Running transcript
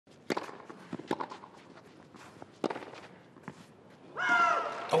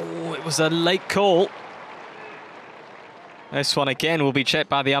Oh, it was a late call. This one again will be checked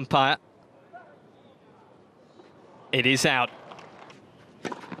by the umpire. It is out.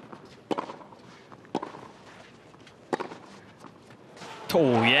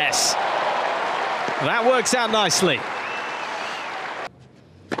 Oh, yes. That works out nicely.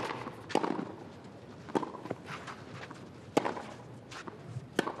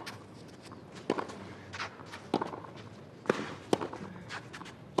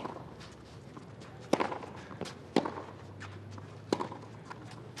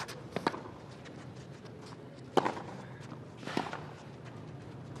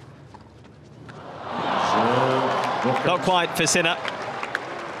 Not quite for Sinner.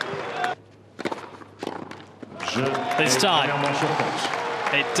 This time,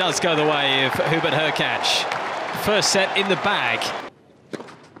 it does go the way of Hubert Hurkacz. First set in the bag.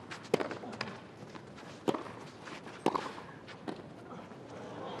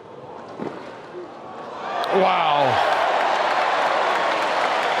 Wow.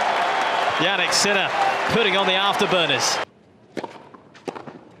 Jannik Sinner putting on the afterburners.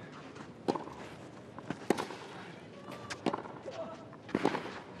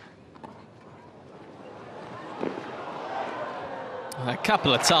 A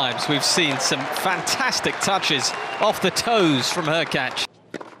couple of times we've seen some fantastic touches off the toes from Hurkacz.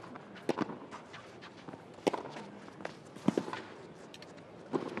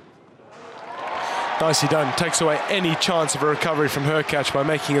 Nicely done. Takes away any chance of a recovery from Hurkacz by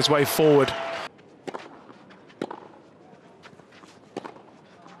making his way forward.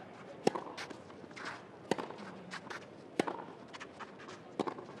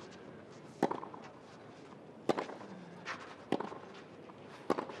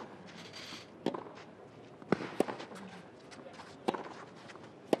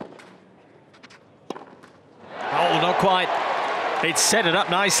 Oh, not quite. It set it up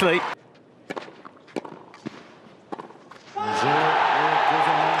nicely.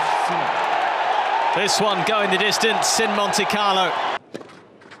 This one going the distance in Monte Carlo.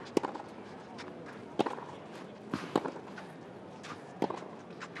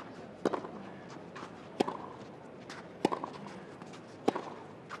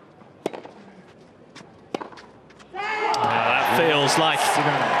 That feels like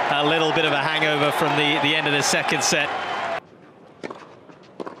a little bit of a hangover from the end of the second set.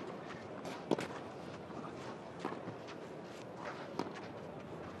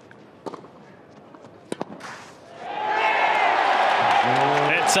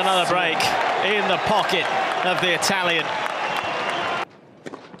 It's another break in the pocket of the Italian.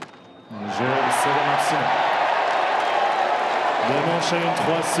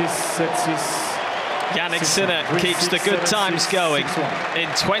 Jannik Sinner keeps the good times going in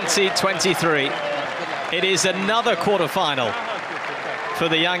 2023. It is another quarter-final for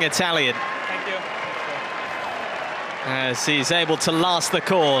the young Italian, as he's able to last the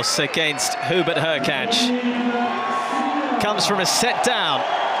course against Hubert Hurkacz. Comes from a set down